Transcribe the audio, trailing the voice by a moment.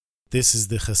This is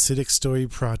the Hasidic Story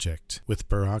Project with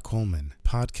Barak Holman,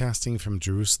 podcasting from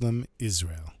Jerusalem,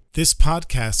 Israel. This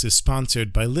podcast is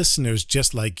sponsored by listeners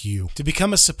just like you. To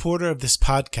become a supporter of this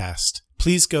podcast,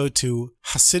 please go to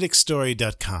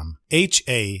HasidicStory.com,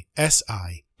 HASIDIC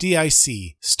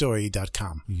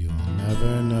story.com. You'll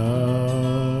never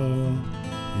know,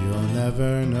 you'll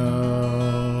never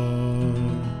know,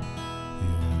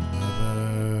 you'll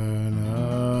never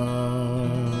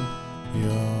know,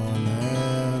 you'll never know.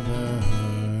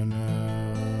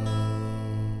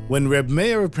 When Reb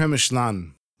Meir of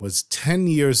Premishlan was 10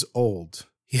 years old,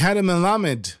 he had a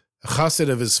melamed, a chassid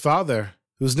of his father,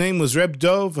 whose name was Reb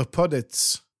Dov of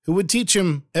Podetz, who would teach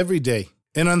him every day.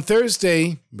 And on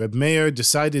Thursday, Reb Meir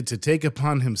decided to take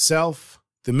upon himself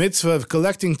the mitzvah of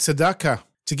collecting tzedakah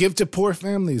to give to poor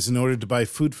families in order to buy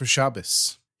food for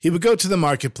Shabbos. He would go to the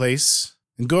marketplace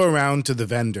and go around to the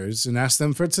vendors and ask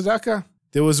them for tzedakah.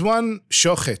 There was one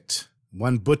shochet,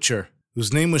 one butcher,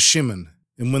 whose name was Shimon.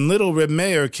 And when little Reb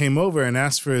Meir came over and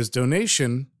asked for his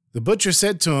donation, the butcher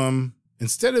said to him,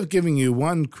 "Instead of giving you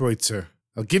one kreutzer,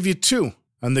 I'll give you two,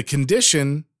 on the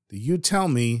condition that you tell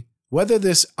me whether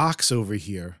this ox over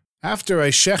here, after I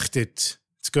shecht it,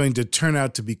 it's going to turn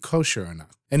out to be kosher or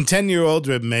not." And 10-year-old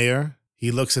Reb Meir,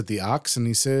 he looks at the ox and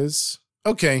he says,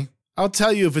 "Okay, I'll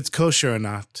tell you if it's kosher or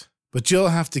not, but you'll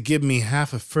have to give me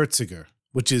half a fertziger,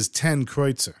 which is 10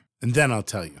 kreutzer, and then I'll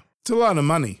tell you." It's a lot of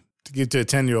money to give to a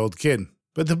 10-year-old kid.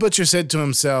 But the butcher said to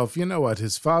himself, you know what,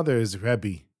 his father is a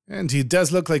Rebbe, and he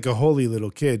does look like a holy little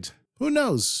kid. Who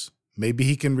knows? Maybe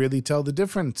he can really tell the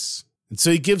difference. And so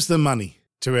he gives the money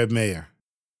to Reb Meir.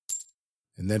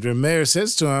 And then Reb Meir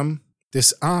says to him,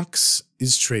 "This ox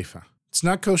is treifa. It's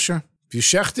not kosher. If you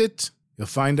shecht it, you'll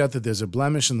find out that there's a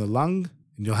blemish in the lung,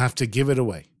 and you'll have to give it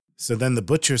away." So then the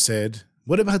butcher said,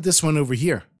 "What about this one over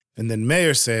here?" And then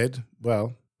Meir said,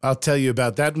 "Well, I'll tell you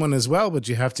about that one as well, but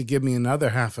you have to give me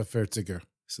another half a fertziger."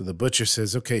 So the butcher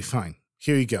says, "Okay, fine.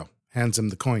 Here you go." Hands him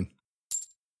the coin.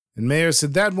 And Meir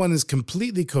said, "That one is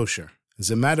completely kosher.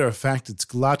 As a matter of fact, it's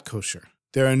glatt kosher.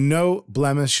 There are no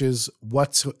blemishes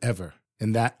whatsoever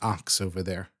in that ox over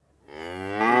there."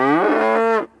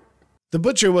 The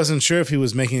butcher wasn't sure if he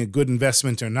was making a good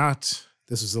investment or not.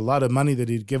 This was a lot of money that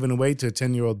he'd given away to a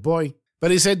 10-year-old boy. But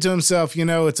he said to himself,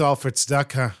 it's all for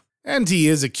tzedakah. And he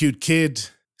is a cute kid.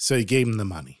 So he gave him the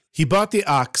money. He bought the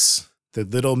ox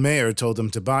that little Meir told him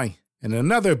to buy. And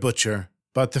another butcher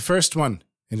bought the first one.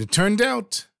 And it turned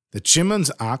out that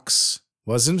Shimon's ox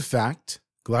was in fact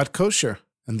glatt kosher.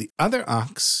 And the other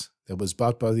ox that was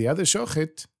bought by the other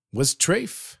shochet was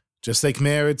treif, just like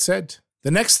Meir had said. The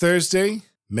next Thursday,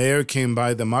 Meir came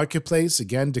by the marketplace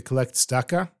again to collect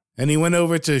tzedakah. And he went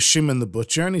over to Shimon the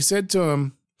butcher and he said to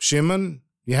him, "Shimon,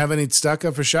 you have any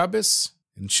tzedakah for Shabbos?"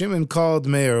 And Shimon called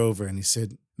Meir over and he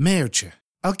said, "Meirche,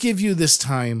 I'll give you this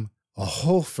time a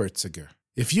whole fertziger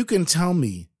if you can tell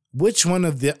me which one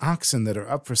of the oxen that are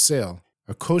up for sale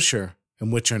are kosher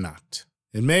and which are not."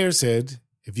 And Meir said,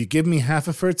 "If you give me half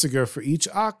a fertziger for each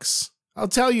ox, I'll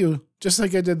tell you, just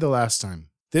like I did the last time."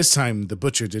 This time, the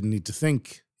butcher didn't need to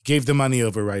think. He gave the money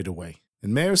over right away.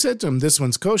 And Meir said to him, "This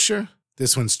one's kosher,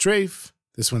 this one's treif,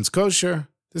 this one's kosher,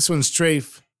 this one's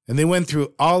treif." And they went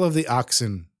through all of the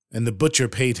oxen, and the butcher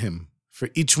paid him for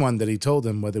each one that he told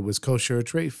him whether it was kosher or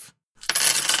treif.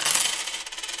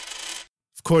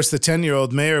 Of course, the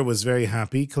 10-year-old Meir was very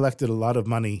happy, collected a lot of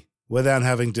money without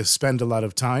having to spend a lot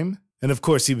of time. And of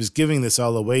course, he was giving this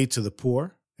all away to the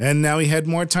poor. And now he had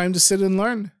more time to sit and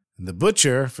learn. And the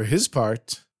butcher, for his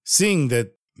part, seeing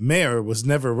that Meir was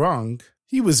never wrong,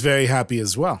 he was very happy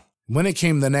as well. When it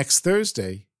came the next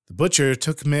Thursday, the butcher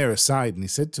took Meir aside and he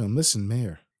said to him, "Listen,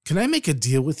 Meir, can I make a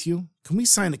deal with you? Can we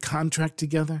sign a contract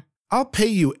together? I'll pay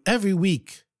you every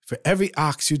week for every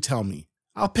ox you tell me.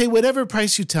 I'll pay whatever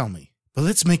price you tell me. But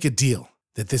let's make a deal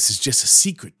that this is just a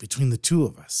secret between the two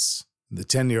of us." And the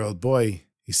 10-year-old boy,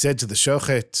 he said to the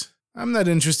shochet, "I'm not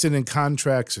interested in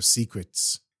contracts or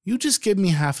secrets. You just give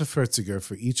me half a fertziger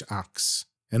for each ox,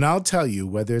 and I'll tell you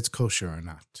whether it's kosher or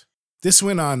not." This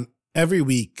went on every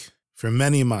week for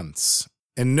many months,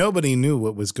 and nobody knew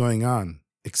what was going on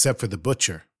except for the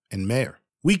butcher and Meir.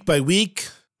 Week by week,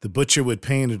 the butcher would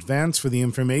pay in advance for the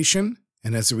information,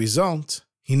 and as a result,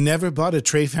 he never bought a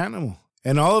treif animal.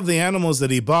 And all of the animals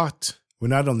that he bought were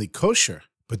not only kosher,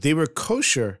 but they were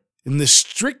kosher in the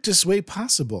strictest way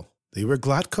possible. They were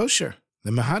glatt kosher, the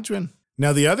Mehadrin.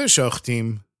 Now the other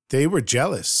shochtim, they were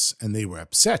jealous and they were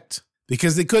upset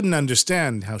because they couldn't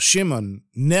understand how Shimon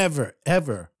never,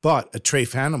 ever bought a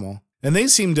treif animal, and they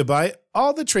seemed to buy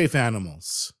all the treif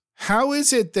animals. How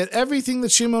is it that everything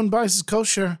that Shimon buys is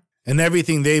kosher and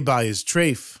everything they buy is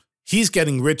treif? He's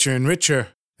getting richer and richer,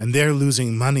 and they're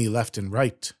losing money left and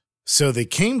right. So they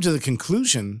came to the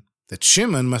conclusion that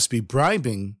Shimon must be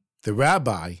bribing the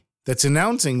rabbi that's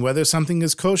announcing whether something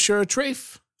is kosher or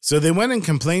treif. So they went and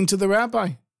complained to the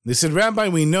rabbi. They said, Rabbi,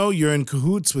 we know you're in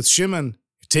cahoots with Shimon.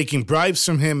 You're taking bribes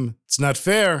from him. It's not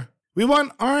fair. We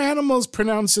want our animals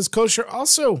pronounced as kosher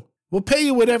also. We'll pay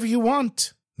you whatever you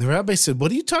want. The rabbi said,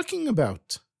 what are you talking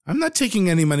about? I'm not taking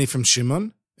any money from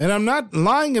Shimon, and I'm not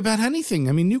lying about anything.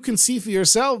 I mean, you can see for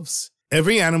yourselves.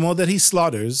 Every animal that he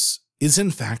slaughters is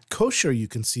in fact kosher. You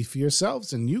can see for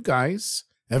yourselves. And you guys,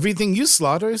 everything you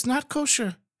slaughter is not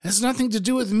kosher. It has nothing to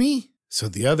do with me. So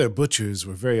the other butchers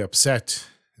were very upset,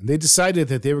 and they decided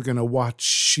that they were going to watch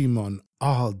Shimon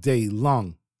all day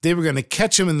long. They were going to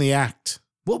catch him in the act.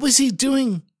 What was he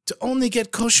doing to only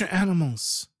get kosher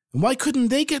animals? And why couldn't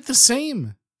they get the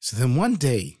same? So then one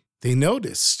day, they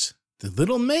noticed the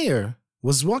little mayor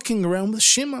was walking around with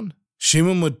Shimon.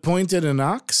 Shimon would point at an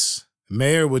ox.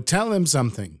 Mayor would tell him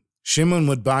something. Shimon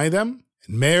would buy them,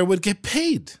 and Mayor would get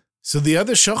paid. So the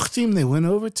other shochtim, they went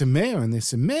over to Mayor, and they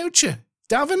said, Meirche,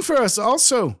 daven for us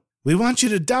also. We want you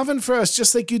to daven for us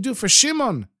just like you do for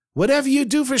Shimon. Whatever you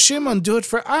do for Shimon, do it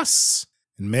for us.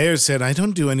 And Mayor said, I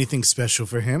don't do anything special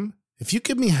for him. If you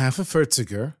give me half a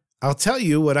furtziger, I'll tell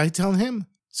you what I tell him.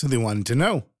 So they wanted to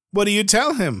know, what do you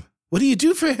tell him? What do you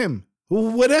do for him?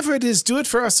 Whatever it is, do it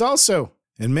for us also.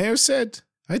 And Mayor said,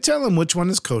 I tell him which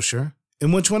one is kosher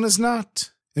and which one is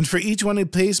not. And for each one, he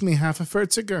pays me half a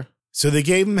furtziger. So they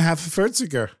gave him half a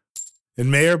furtziger.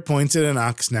 And Mayor points at an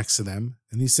ox next to them,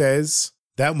 and he says,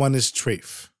 that one is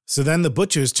treif. So then the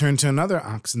butchers turned to another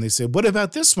ox, and they said, what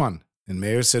about this one? And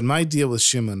Mayor said, my deal with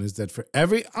Shimon is that for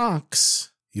every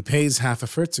ox, he pays half a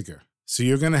furtziger. So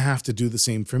you're going to have to do the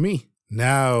same for me.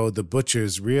 Now the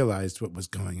butchers realized what was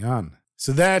going on.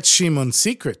 So that's Shimon's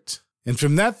secret. And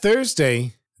from that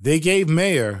Thursday, they gave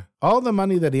Mayor all the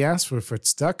money that he asked for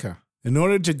tzedakah in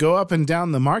order to go up and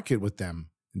down the market with them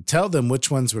and tell them which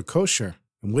ones were kosher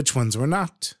and which ones were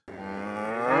not.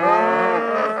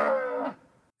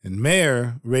 And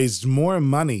Mayor raised more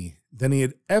money than he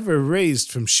had ever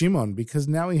raised from Shimon because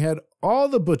now he had all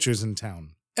the butchers in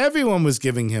town. Everyone was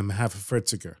giving him half a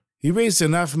furtziger. He raised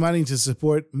enough money to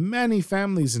support many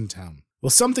families in town. Well,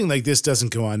 something like this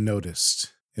doesn't go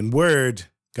unnoticed. And word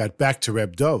got back to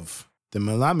Reb Dov, the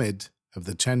Melamed of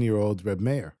the 10-year-old Reb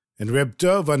Meir. And Reb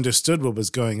Dov understood what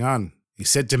was going on. He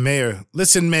said to Meir,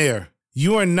 listen, Meir,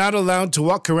 you are not allowed to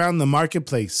walk around the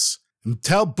marketplace and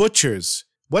tell butchers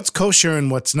what's kosher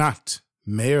and what's not.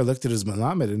 Meir looked at his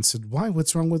Melamed and said, why?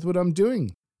 What's wrong with what I'm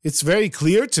doing? It's very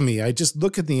clear to me. I just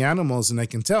look at the animals and I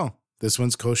can tell. This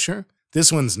one's kosher.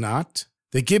 This one's not.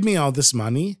 They give me all this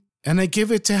money, and I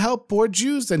give it to help poor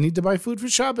Jews that need to buy food for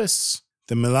Shabbos.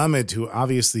 The Melamed, who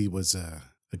obviously was a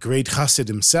great chassid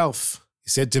himself, he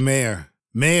said to Meir,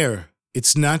 Meir,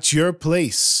 it's not your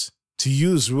place to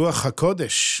use Ruach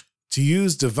HaKodesh, to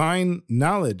use divine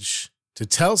knowledge, to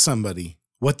tell somebody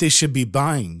what they should be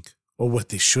buying or what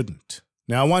they shouldn't.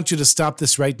 Now I want you to stop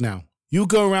this right now. You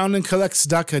go around and collect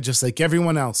tzedakah just like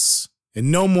everyone else,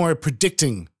 and no more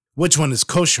predicting which one is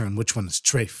kosher and which one is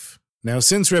treif. Now,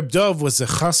 since Reb Dov was a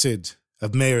chassid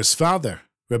of Meir's father,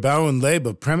 Reb Aaron Leib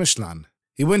of Premishlan,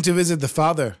 he went to visit the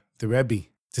father, the Rebbe,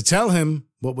 to tell him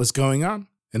what was going on.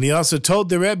 And he also told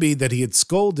the Rebbe that he had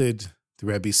scolded the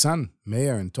Rebbe's son,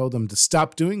 Meir, and told him to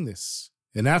stop doing this.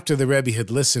 And after the Rebbe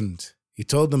had listened, he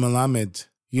told the Melamed,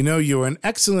 you know, you were an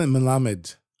excellent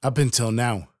Melamed up until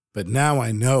now, but now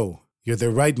I know you're the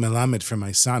right Melamed for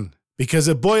my son. Because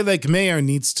a boy like Meir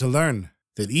needs to learn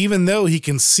that even though he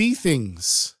can see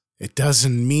things, it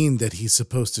doesn't mean that he's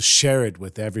supposed to share it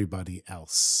with everybody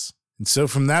else. And so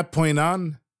from that point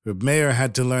on, Reb Meir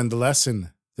had to learn the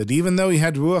lesson that even though he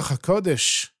had Ruach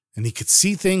HaKodesh and he could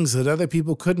see things that other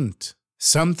people couldn't,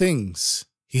 some things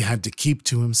he had to keep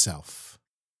to himself.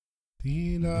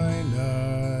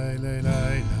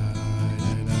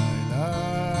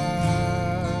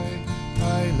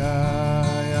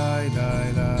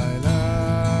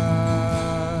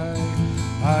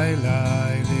 I lie.